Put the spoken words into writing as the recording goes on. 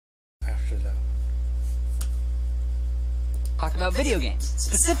talk about video games,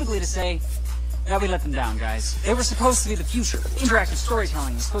 specifically to say that we let them down, guys. They were supposed to be the future. Interactive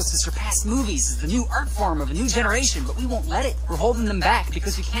storytelling was supposed to surpass movies as the new art form of a new generation, but we won't let it. We're holding them back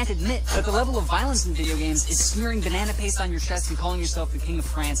because we can't admit that the level of violence in video games is smearing banana paste on your chest and calling yourself the king of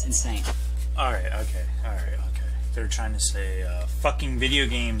France insane. Alright, okay. They're trying to say, fucking video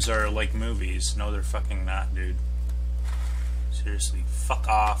games are like movies. No, they're fucking not, dude. Seriously, fuck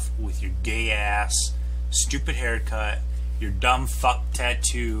off with your gay ass, stupid haircut, your dumb fuck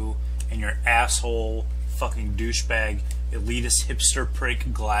tattoo, and your asshole fucking douchebag elitist hipster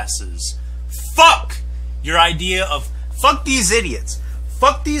prick glasses. Fuck your idea of fuck these idiots.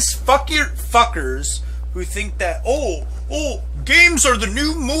 Fuck these fuckers who think that games are the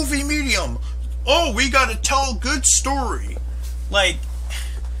new movie medium. Oh, we gotta tell a good story. Like,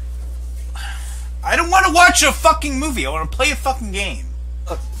 I don't want to watch a fucking movie. I want to play a fucking game.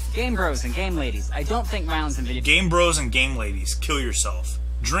 Look, game bros and game ladies, I don't think violence in video Game bros and game ladies, kill yourself.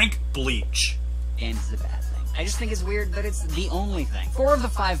 Drink bleach. games is a bad thing. I just think it's weird that it's the only thing. 4 of the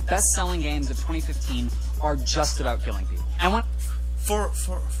 5 best-selling games of 2015 are just about killing people. I want For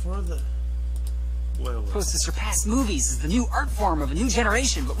the... Wait. supposed to surpass movies as the new art form of a new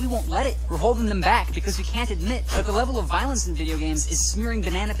generation, but we won't let it. We're holding them back because we can't admit that the level of violence in video games is smearing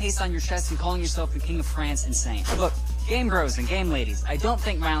banana paste on your chest and calling yourself the king of France insane. Look, game bros and game ladies, I don't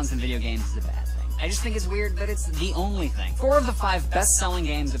think violence in video games is a bad thing. I just think it's weird that it's the only thing. 4 of the 5 best-selling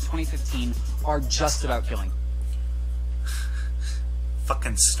games of 2015 are just about killing.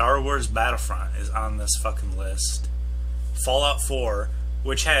 Fucking Star Wars Battlefront is on this fucking list. Fallout 4,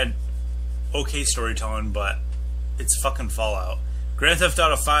 which had okay storytelling, but it's fucking Fallout. Grand Theft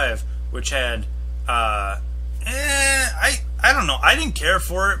Auto 5, which had, I don't know, I didn't care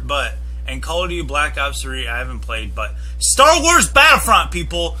for it, but, and Call of Duty Black Ops 3, I haven't played, but Star Wars Battlefront,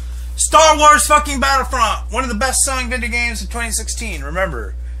 people! Star Wars fucking Battlefront! One of the best selling video games of 2016,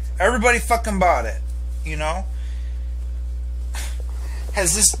 remember. Everybody fucking bought it, you know?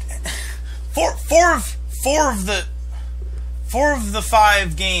 Has this, four of the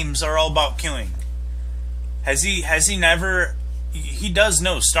 5 games are all about killing. Has he never... He does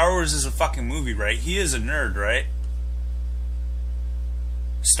know Star Wars is a fucking movie, right? He is a nerd, right?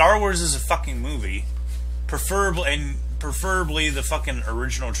 Star Wars is a fucking movie. Preferably the fucking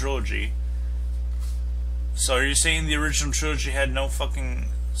original trilogy. So are you saying the original trilogy had no fucking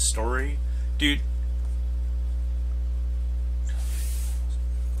story? Dude.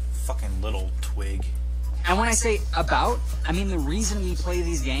 Fucking little twig. And when I say about, I mean the reason we play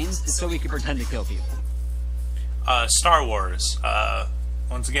these games is so we can pretend to kill people. Star Wars.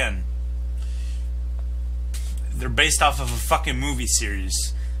 Once again, they're based off of a fucking movie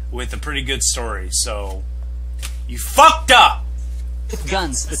series with a pretty good story, so you fucked up! With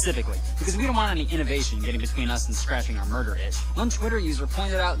guns, specifically, because we don't want any innovation getting between us and scratching our murder itch. One Twitter user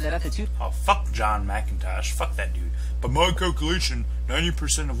pointed out that at the Oh, fuck John McIntosh. Fuck that dude. By my calculation,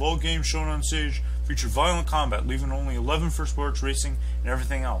 90% of all games shown on stage feature violent combat, leaving only 11 for sports, racing, and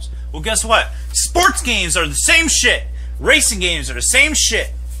everything else. Well, guess what? Sports games are the same shit. Racing games are the same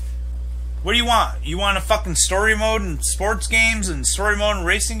shit. What do you want? You want a fucking story mode in sports games and story mode in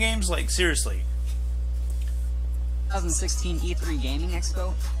racing games? Like, seriously. 2016 E3 Gaming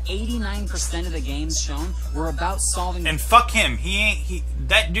Expo, 89% of the games shown were about solving And fuck him.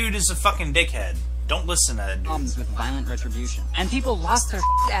 That dude is a fucking dickhead. Don't listen to that dude. problems with violent retribution. And people lost their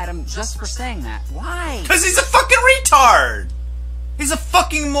shit at him just for saying that. Why? Because he's a fucking retard! He's a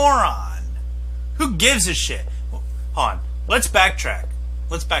fucking moron! Who gives a shit? Hold on. Let's backtrack.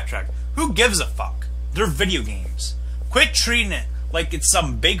 Who gives a fuck? They're video games. Quit treating it like it's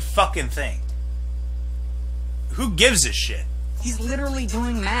some big fucking thing. Who gives a shit? He's literally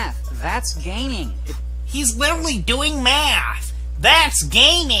doing math. That's gaming. He's literally doing math. That's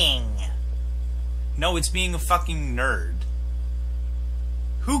gaming. No, it's being a fucking nerd.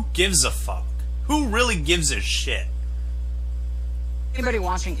 Who gives a fuck? Who really gives a shit? Anybody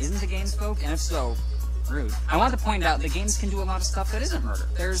watching isn't a games folk, and if so, rude. I want to point out that games can do a lot of stuff that isn't murder.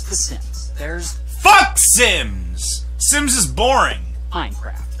 There's The Sims. There's... Fuck Sims! Sims is boring.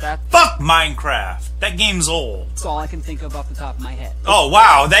 Minecraft. Fuck Minecraft! That game's old. That's all I can think of off the top of my head. Oh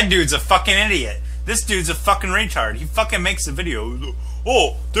wow, that dude's a fucking idiot. This dude's a fucking retard. He fucking makes a video.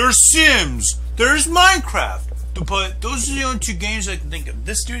 Oh, there's Sims! There's Minecraft! But those are the only 2 games I can think of.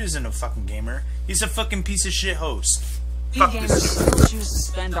 This dude isn't a fucking gamer. He's a fucking piece of shit host. We gamers still choose to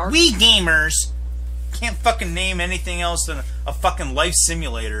spend our... We gamers can't fucking name anything else than a fucking life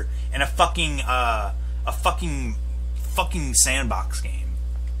simulator and a fucking sandbox game.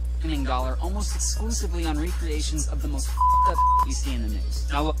 $1 almost exclusively on recreations of the most up you see in the news.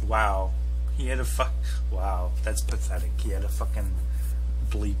 Now look, wow, He had to wow, that's pathetic. He had to fucking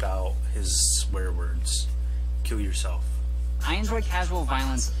bleep out his swear words. Kill yourself. I enjoy casual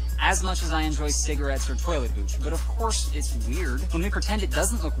violence as much as I enjoy cigarettes or toilet hooch, but of course it's weird. When we pretend it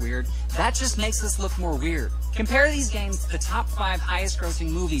doesn't look weird, that just makes us look more weird. Compare these games to the top 5 highest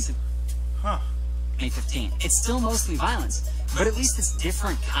grossing movies of 2015. It's still mostly violence, but at least it's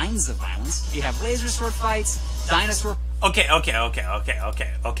different kinds of violence. You have laser sword fights, dinosaur... Okay.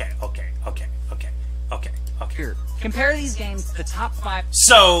 Here, compare these games to the top 5...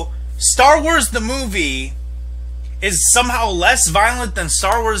 So, Star Wars the movie is somehow less violent than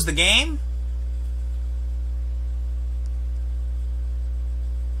Star Wars the game?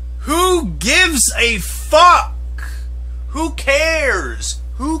 Who gives a fuck? Who cares?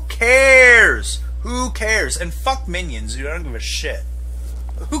 Who cares? Who cares? And fuck Minions, dude. I don't give a shit.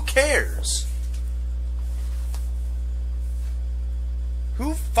 Who cares?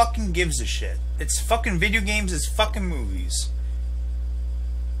 Who fucking gives a shit? It's fucking video games, it's fucking movies.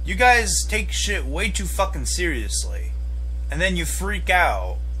 You guys take shit way too fucking seriously. And then you freak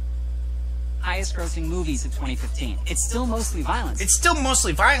out. Highest grossing movies of 2015. It's still mostly violence. It's still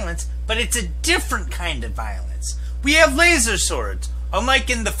mostly violence, but it's a different kind of violence. We have laser swords. Unlike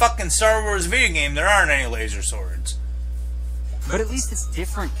in the fucking Star Wars video game, there aren't any laser swords. But at least it's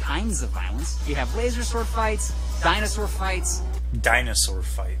different kinds of violence. You have laser sword fights, dinosaur fights. Dinosaur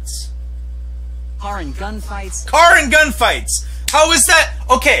fights. Car and gun fights. Car and gun fights! How is that?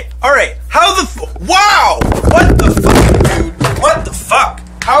 Okay, alright. How the wow! What the fuck, dude? What the fuck?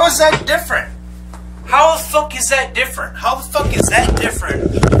 How is that different? How the fuck is that different? How the fuck is that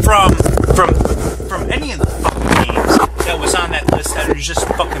different from any of the fucking games that was on that list that are just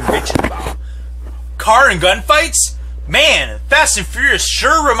fucking bitching about? Car and gun fights? Man, Fast and Furious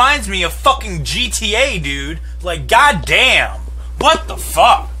sure reminds me of fucking GTA, dude. Like, goddamn. What the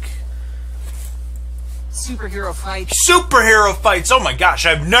fuck? Superhero fights. Superhero fights! Oh my gosh,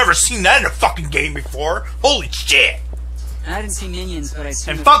 I've never seen that in a fucking game before. Holy shit! And I didn't see Minions, but I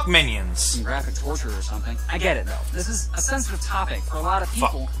assume... And fuck Minions. Some graphic torture or something. I get it, though. This is a sensitive topic for a lot of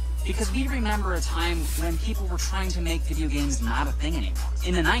people. Because we remember a time when people were trying to make video games not a thing anymore.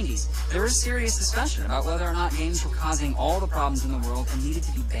 In the 90s, there was serious discussion about whether or not games were causing all the problems in the world and needed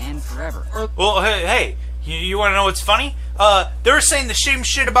to be banned forever. Well, hey, you want to know what's funny? They were saying the same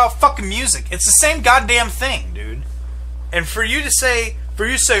shit about fucking music. It's the same goddamn thing, dude. And for you to say,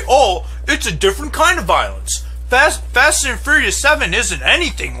 oh, it's a different kind of violence. Fast and Furious 7 isn't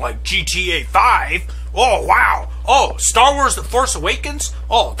anything like GTA 5. Oh, wow. Oh, Star Wars The Force Awakens?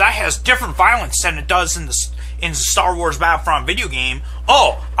 Oh, that has different violence than it does in the Star Wars Battlefront video game.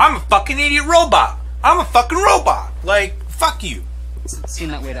 Oh, I'm a fucking idiot robot. I'm a fucking robot. Like, fuck you. It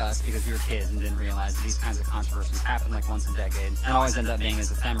seemed that way to us because we were kids and didn't realize that these kinds of controversies happen like once a decade and always end up being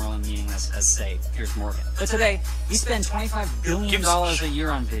as ephemeral and meaningless as, say, Piers Morgan. But today, we spend $25 billion a year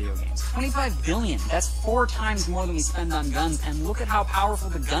on video games. $25 billion! That's 4 times more than we spend on guns, and look at how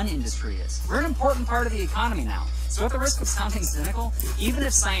powerful the gun industry is. We're an important part of the economy now. So at the risk of sounding cynical, even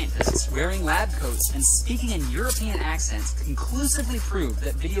if scientists wearing lab coats and speaking in European accents conclusively prove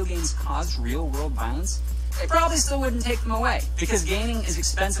that video games cause real-world violence, they probably still wouldn't take them away. Because gaming is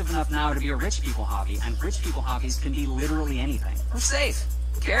expensive enough now to be a rich people hobby, and rich people hobbies can be literally anything. We're safe.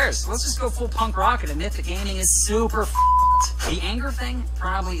 Who cares? Let's just go full punk rock and admit that gaming is super The anger thing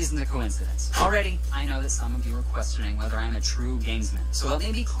probably isn't a coincidence. Already, I know that some of you are questioning whether I'm a true gamesman. So let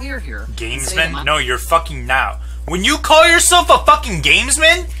me be clear here. Gamesman? No, you're fucking not. When you call yourself a fucking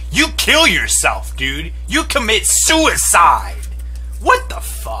gamesman, you kill yourself, dude. You commit suicide. What the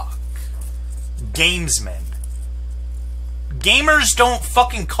fuck? Gamesmen. Gamers don't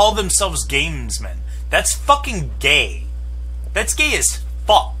fucking call themselves gamesmen. That's fucking gay. That's gay as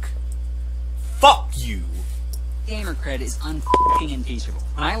fuck. Fuck you. Gamer cred is unfucking impeachable.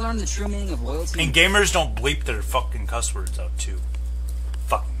 When I learned the true meaning of loyalty... And gamers don't bleep their fucking cuss words out too.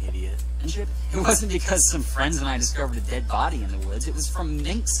 Fucking idiot. It wasn't because some friends and I discovered a dead body in the woods. It was from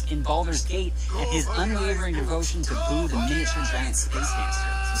Minx in Baldur's Gate and his unwavering devotion to Boo the miniature giant space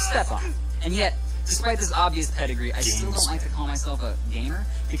hamster. So step on. And yet, despite this obvious pedigree, I still don't like to call myself a gamer,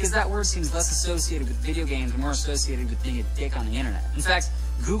 because that word seems less associated with video games and more associated with being a dick on the internet. In fact,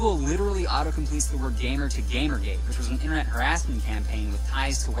 Google literally autocompletes the word gamer to Gamergate, which was an internet harassment campaign with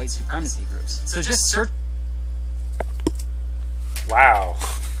ties to white supremacy groups. So just search... Wow.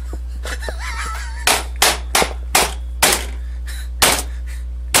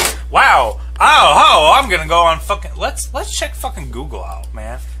 Wow. Oh, I'm gonna go on fucking... Let's check fucking Google out,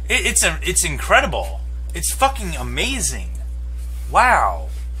 man. It's incredible. It's fucking amazing. Wow.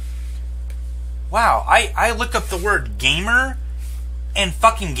 Wow. I look up the word gamer, and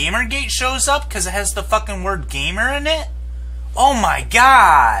fucking Gamergate shows up because it has the fucking word gamer in it? Oh my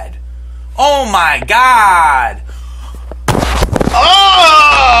god! Oh my god!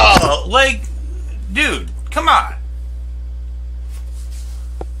 Oh! Like, dude, come on.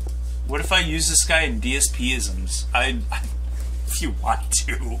 What if I use this guy in DSP-isms? If you want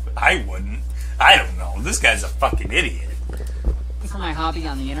to. I wouldn't. I don't know. This guy's a fucking idiot. For my hobby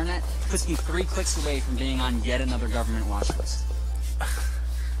on the internet puts me 3 clicks away from being on yet another government watch list.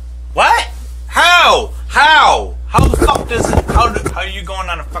 What? How? How? How the fuck does it? How are you going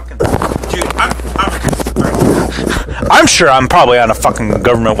on a fucking? Dude, I'm sure I'm probably on a fucking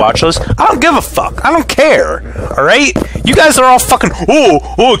government watch list. I don't give a fuck. I don't care. All right? You guys are all fucking.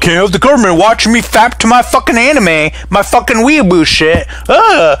 Oh, can't have the government watching me fap to my fucking anime, my fucking weeaboo shit.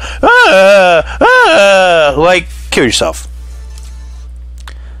 Like, kill yourself.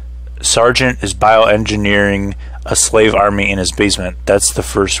 Sergeant is bioengineering a slave army in his basement. That's the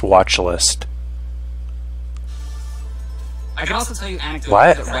first watch list. I can also tell you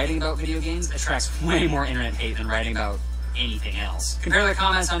anecdotally that writing about video games attracts way more internet hate than writing about anything else. Compare the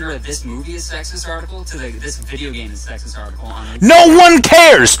comments under this movie is sexist article to this video game is sexist article on it. No one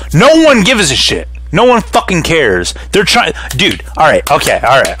cares! No one gives a shit. No one fucking cares. They're trying, dude. Alright.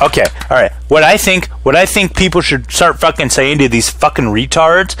 What I think people should start fucking saying to these fucking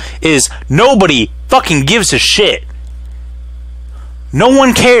retards is nobody fucking gives a shit. No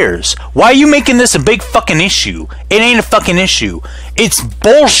one cares. Why are you making this a big fucking issue? It ain't a fucking issue. It's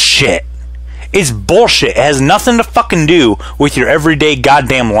bullshit. It's bullshit. It has nothing to fucking do with your everyday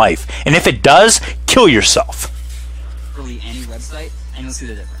goddamn life. And if it does, kill yourself. Really any website, and you'll see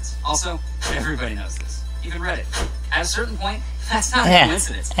the difference. Also, everybody knows this. Even Reddit. At a certain point, that's not a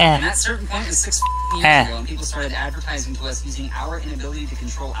coincidence. And that certain point was 6 years ago, and people started advertising to us using our inability to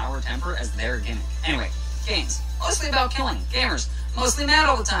control our temper as their gimmick. Anyway, games. Mostly about killing. Gamers. Mostly mad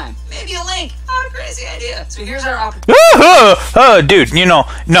all the time. Maybe a link. What a crazy idea. So here's our opportunity. Dude,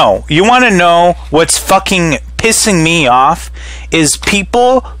 no. You want to know what's fucking pissing me off? Is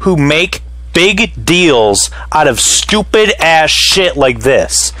people who make big deals out of stupid ass shit like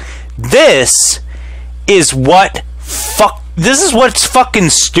this. This is what's fucking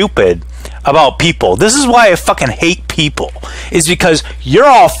stupid about people. This is why I fucking hate people. Is because you're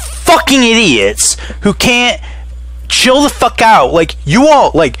all fucking idiots who can't chill the fuck out. Like, you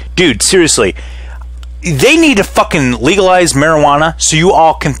all, like, dude, seriously, they need to fucking legalize marijuana so you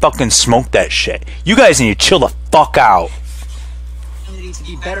all can fucking smoke that shit. You guys need to chill the fuck out. To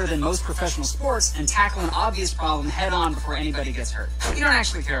be better than most professional sports and tackle an obvious problem head on before anybody gets hurt. You don't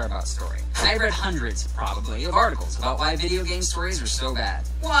actually care about story. I read hundreds, probably, of articles about why video game stories are so bad.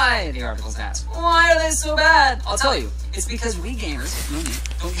 Why, the articles ask. Why are they so bad? I'll tell you. It's because we gamers,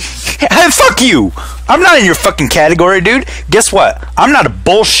 Hey, fuck you! I'm not in your fucking category, dude. Guess what? I'm not a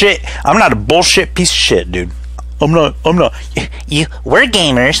bullshit piece of shit, dude. I'm not. We're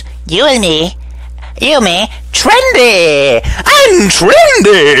gamers. You and me. Trendy! I'm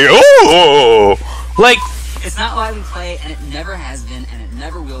trendy! Oh! Like, it's not why we play, and it never has been, and it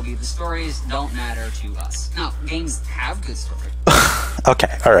never will be. The stories don't matter to us. Now, games have good stories.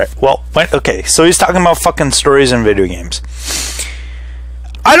 Okay, alright. Well, okay, so he's talking about fucking stories in video games.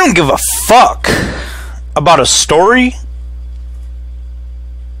 I don't give a fuck about a story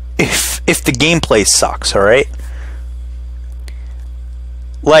if the gameplay sucks, alright?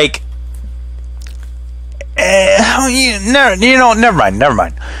 Like, never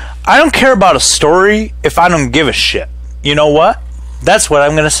mind. I don't care about a story if I don't give a shit. You know what? That's what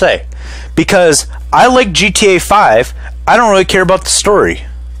I'm gonna say. Because I like GTA 5, I don't really care about the story.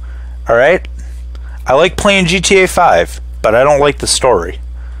 Alright? I like playing GTA 5, but I don't like the story.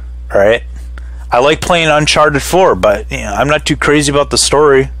 Alright? I like playing Uncharted 4, but I'm not too crazy about the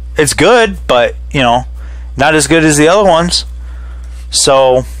story. It's good, but, not as good as the other ones.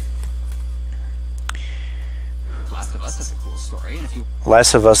 So,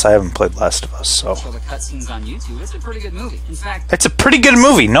 Last of Us, I haven't played Last of Us, so. The cutscenes on YouTube, it's a pretty good movie. In fact, it's a pretty good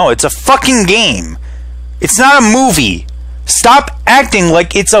movie. No, it's a fucking game. It's not a movie. Stop acting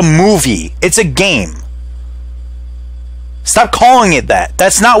like it's a movie. It's a game. Stop calling it that.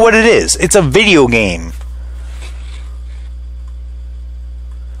 That's not what it is. It's a video game.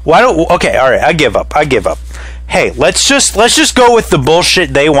 Okay, alright, I give up. Hey, let's just go with the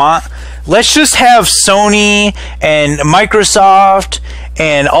bullshit they want. Let's just have Sony and Microsoft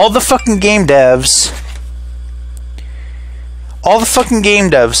and all the fucking game devs.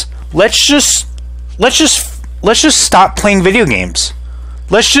 Let's just stop playing video games.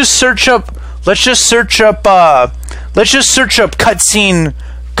 Let's just search up cutscene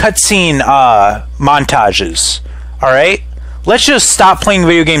montages. All right? Let's just stop playing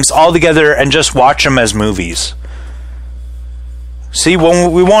video games altogether and just watch them as movies. See,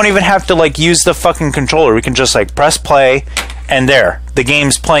 when we won't even have to like use the fucking controller. We can just like press play, and there, the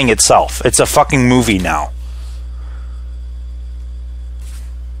game's playing itself. It's a fucking movie now.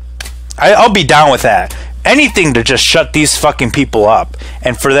 I'll be down with that. Anything to just shut these fucking people up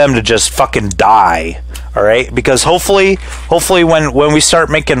and for them to just fucking die. All right, because hopefully when we start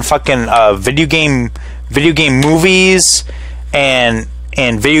making fucking video game movies and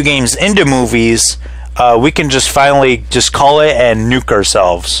video games into movies, we can just finally just call it and nuke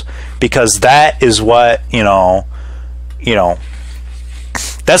ourselves, because that is what you know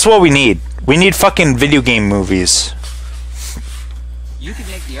that's what we need. We need fucking video game movies. You could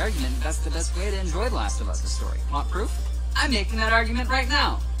make the argument that's the best way to enjoy The Last of Us, the story. Want proof? I'm making that argument right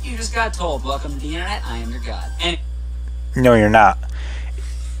now. You just got told, welcome to the internet, I am your god. And no, you're not.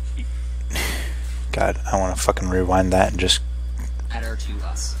 God, I want to fucking rewind that and just... matter to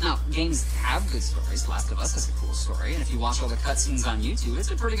us. Now, games have good stories. Last of Us has a cool story, and if you watch all the cutscenes on YouTube,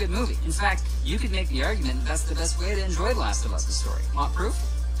 it's a pretty good movie. In fact, you could make the argument that's the best way to enjoy The Last of Us, the story. Want proof?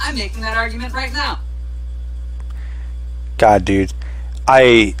 I'm making that argument right now. God, dude.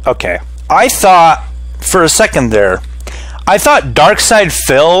 Okay. I thought, for a second there, I thought Darkside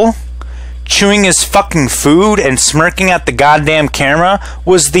Phil chewing his fucking food and smirking at the goddamn camera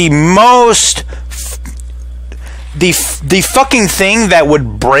was the most... the fucking thing that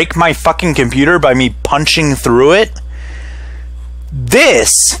would break my fucking computer by me punching through it.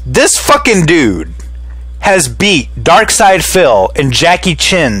 This fucking dude has beat Darkside Phil in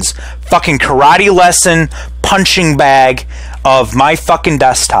JackieChin's fucking karate lesson punching bag of my fucking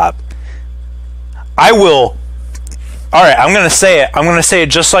desktop. I will... Alright, I'm gonna say it. I'm gonna say it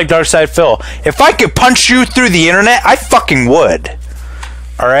just like Darkside Phil. If I could punch you through the internet, I fucking would.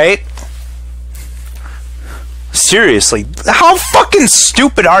 Alright? Seriously, how fucking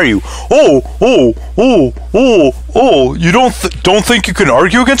stupid are you? You don't think you can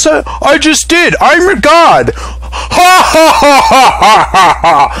argue against that? I just did. I'm your god. Ha ha ha ha ha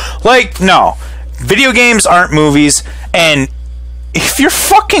ha. Like, no. Video games aren't movies, and if you're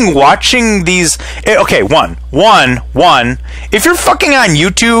fucking watching these... Okay, one. If you're fucking on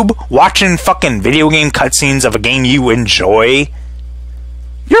YouTube watching fucking video game cutscenes of a game you enjoy,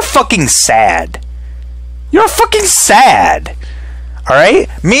 you're fucking sad. You're fucking sad. Alright?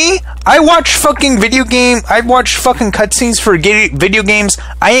 Me, I watch fucking cutscenes for video games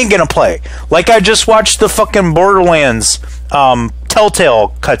I ain't gonna play. Like I just watched the fucking Borderlands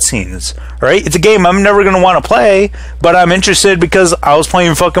Telltale cutscenes. Right? It's a game I'm never gonna want to play, but I'm interested because I was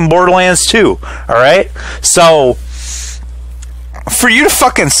playing fucking Borderlands 2. Alright? So, for you to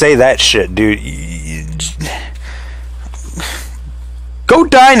fucking say that shit, dude, go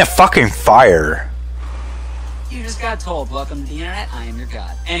die in a fucking fire. You just got told, welcome to the internet, I am your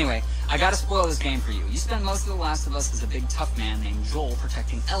god. Anyway, I gotta spoil this game for you. You spend most of The Last of Us as a big tough man named Joel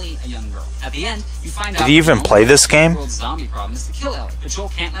protecting Ellie, a young girl. At the end, you find out... Did he even play this game? The world's zombie problem is to kill Ellie, but Joel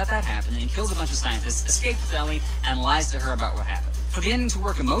can't let that happen, and he kills a bunch of scientists, escapes with Ellie, and lies to her about what happened. For the ending to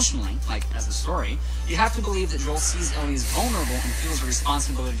work emotionally, like as a story, you have to believe that Joel sees Ellie as vulnerable and feels a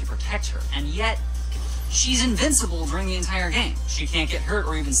responsibility to protect her, and yet... she's invincible during the entire game. She can't get hurt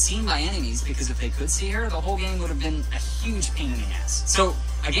or even seen by enemies, because if they could see her, the whole game would have been a huge pain in the ass. So,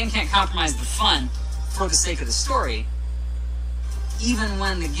 a game can't compromise the fun for the sake of the story, even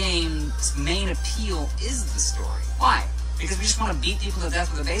when the game's main appeal is the story. Why? Because we just want to beat people to death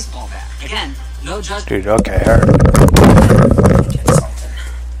with a baseball bat. Again, no judgment. Dude, okay, alright. Let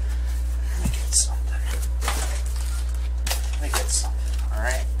me get something.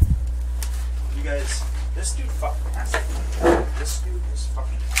 Alright? You guys... This dude fucking asking. This dude is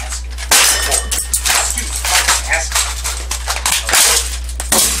fucking asking. This dude is fucking asking.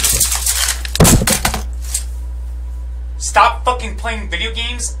 Stop fucking playing video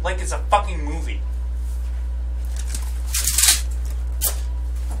games like it's a fucking movie.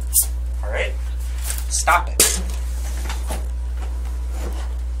 Alright? Stop it.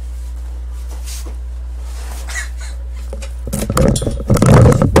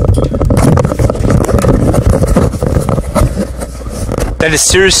 That is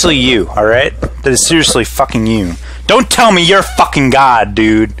seriously you, alright? That is seriously fucking you. Don't tell me you're fucking God,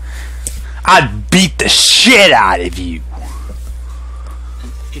 dude. I'd beat the shit out of you.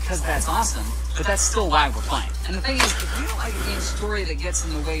 Because that's awesome, but that's still why we're playing. And the thing is, if you don't like a game's story that gets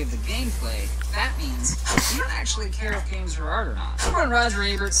in the way of the gameplay, that means you don't actually care if games are art or not. Remember when Roger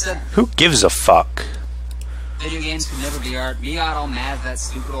Ebert said, who gives a fuck? Video games could never be art. We got all mad at that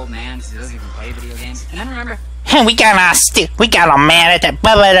stupid old man because he doesn't even play video games. And then remember... we got all mad at that.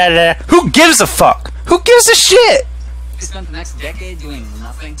 Blah, blah, blah, blah. Who gives a fuck? Who gives a shit? We spent the next decade doing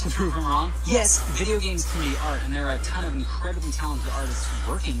nothing to prove him wrong. Yes, video games can be art, and there are a ton of incredibly talented artists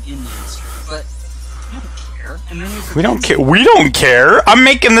working in the industry, but we don't care. And then we don't care. We don't care. I'm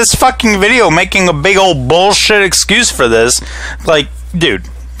making this fucking video, making a big old bullshit excuse for this. Like, dude,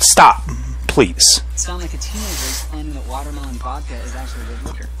 stop, please. Sound like a teenager explaining that watermelon vodka is actually good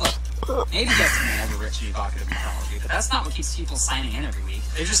liquor. Look, maybe Destiny has a rich and evocative mythology, but that's not what keeps people signing in every week.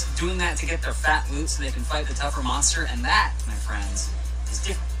 They're just doing that to get their fat loot so they can fight the tougher monster, and that, my friends, is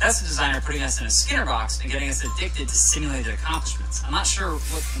different. That's the designer putting us in a Skinner box and getting us addicted to simulated accomplishments. I'm not sure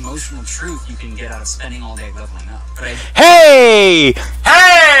what emotional truth you can get out of spending all day leveling up, but Hey!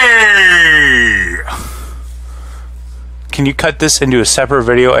 Can you cut this into a separate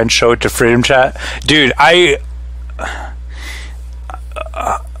video and show it to Freedom Chat? Dude,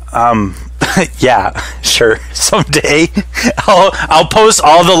 yeah, sure. Someday I'll post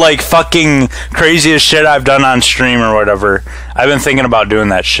all the like fucking craziest shit I've done on stream or whatever. I've been thinking about doing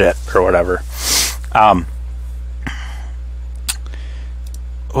that shit or whatever. What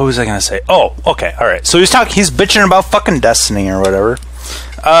was I gonna say? Oh, okay, alright. So he's bitching about fucking Destiny or whatever.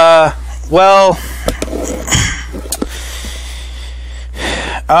 Well,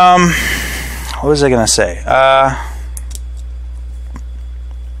 what was I gonna say?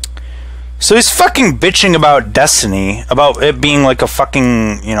 So he's fucking bitching about Destiny, about it being like a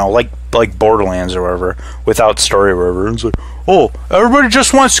fucking, you know, like Borderlands or whatever, without story or whatever. It's like, oh, everybody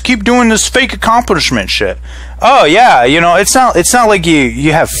just wants to keep doing this fake accomplishment shit. Oh yeah, you know, it's not like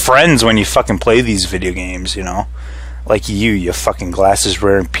you have friends when you fucking play these video games, you know, like you fucking glasses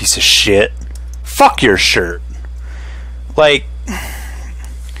wearing piece of shit. Fuck your shirt. Like,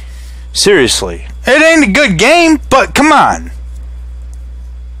 seriously, it ain't a good game, but come on.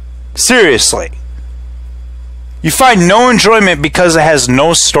 Seriously. You find no enjoyment because it has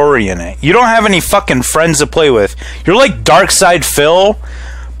no story in it. You don't have any fucking friends to play with. You're like Darkside Phil,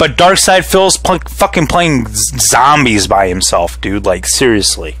 but Darkside Phil's fucking playing zombies by himself, dude. Like,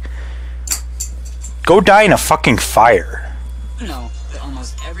 seriously. Go die in a fucking fire. You know that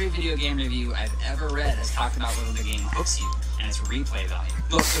almost every video game review I've ever read has talked about whether the game hooks you and its replay value.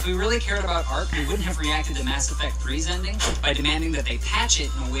 Look, if we really cared about art, we wouldn't have reacted to Mass Effect 3's ending by demanding that they patch it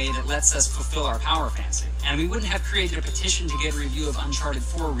in a way that lets us fulfill our power fantasy. And we wouldn't have created a petition to get a review of Uncharted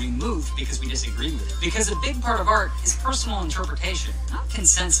 4 removed because we disagreed with it. Because a big part of art is personal interpretation, not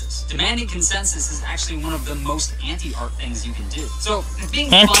consensus. Demanding consensus is actually one of the most anti-art things you can do. So,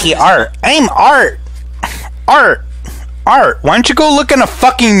 being anti-art? I'm art! Art! Art. Why don't you go look in a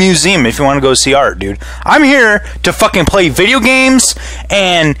fucking museum if you want to go see art, dude? I'm here to fucking play video games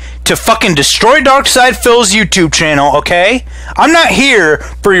and to fucking destroy Darkside Phil's YouTube channel, okay? I'm not here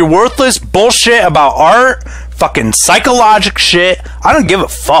for your worthless bullshit about art, fucking psychological shit. I don't give a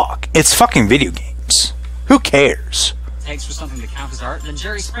fuck. It's fucking video games. Who cares? Takes for something to count as art, then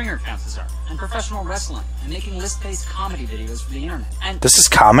Jerry Springer counts as art, and professional wrestling, and making list-based comedy videos for the internet. And this is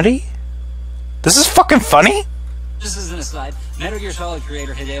comedy? This is fucking funny? Just as an aside, Metal Gear Solid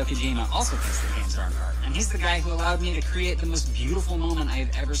creator Hideo Kojima also thinks that games aren't art, and he's the guy who allowed me to create the most beautiful moment I have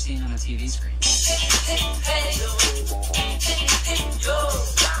ever seen on a TV screen.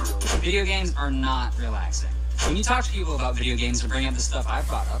 Video games are not relaxing. When you talk to people about video games or bring up the stuff I've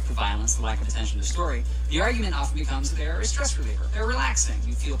brought up, the violence, the lack of attention to story, the argument often becomes that they are a stress reliever. They're relaxing.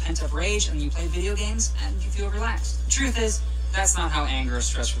 You feel pent-up rage, and you play video games, and you feel relaxed. The truth is, that's not how anger,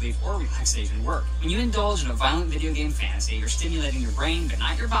 stress relief, or relaxation work. When you indulge in a violent video game fantasy, you're stimulating your brain, but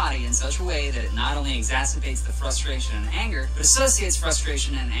not your body, in such a way that it not only exacerbates the frustration and anger, but associates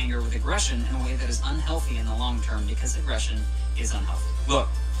frustration and anger with aggression in a way that is unhealthy in the long term, because aggression is unhealthy. Look,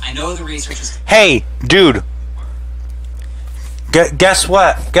 I know the research is... Hey, dude. Guess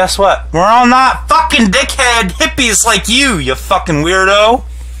what? Guess what? We're all not fucking dickhead hippies like you fucking weirdo.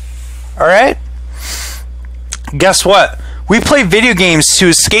 Alright? Guess what? We play video games to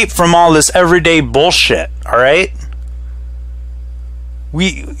escape from all this everyday bullshit, alright?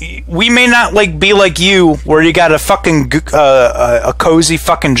 We may not be like you, where you got a fucking a cozy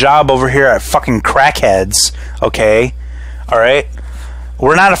fucking job over here at fucking Crackheads, okay? Alright?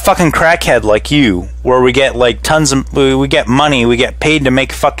 We're not a fucking crackhead like you, where we get tons of, we get money, we get paid to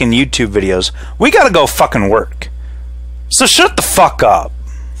make fucking YouTube videos. We gotta go fucking work. So shut the fuck up.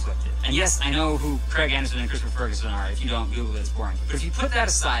 And yes, I know who Craig Anderson and Christopher Ferguson are. If you don't Google it, it's boring. But if you put that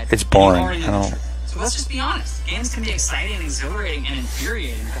aside, it's boring. I know. So let's just be honest. Games can be exciting, exhilarating, and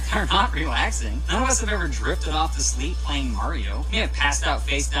infuriating, but they're not relaxing. None of us have ever drifted off to sleep playing Mario. We may have passed out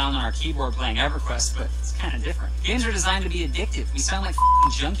face down on our keyboard playing EverQuest, but it's kind of different. Games are designed to be addictive. We sound like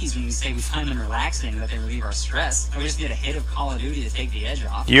junkies when we say we find them relaxing, that they relieve our stress. And we just need a hit of Call of Duty to take the edge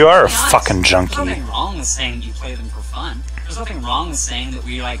off. You are a fucking junkie. There's nothing wrong with saying you play them for fun. There's nothing wrong with saying that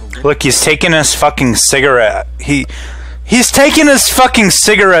we like... Look, he's taking his fucking cigarette. He's taking his fucking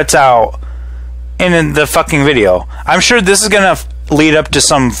cigarettes out in the fucking video. I'm sure this is gonna lead up to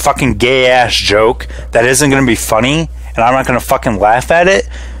some fucking gay-ass joke that isn't gonna be funny, and I'm not gonna fucking laugh at it.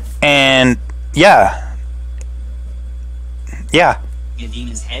 And, yeah. Yeah. A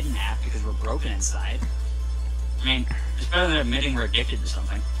demon's head in half because we're broken inside. I mean, it's better than admitting we're addicted to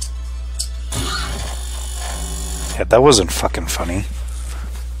something. Yeah, that wasn't fucking funny.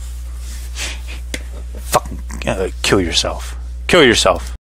 Fucking kill yourself. Kill yourself.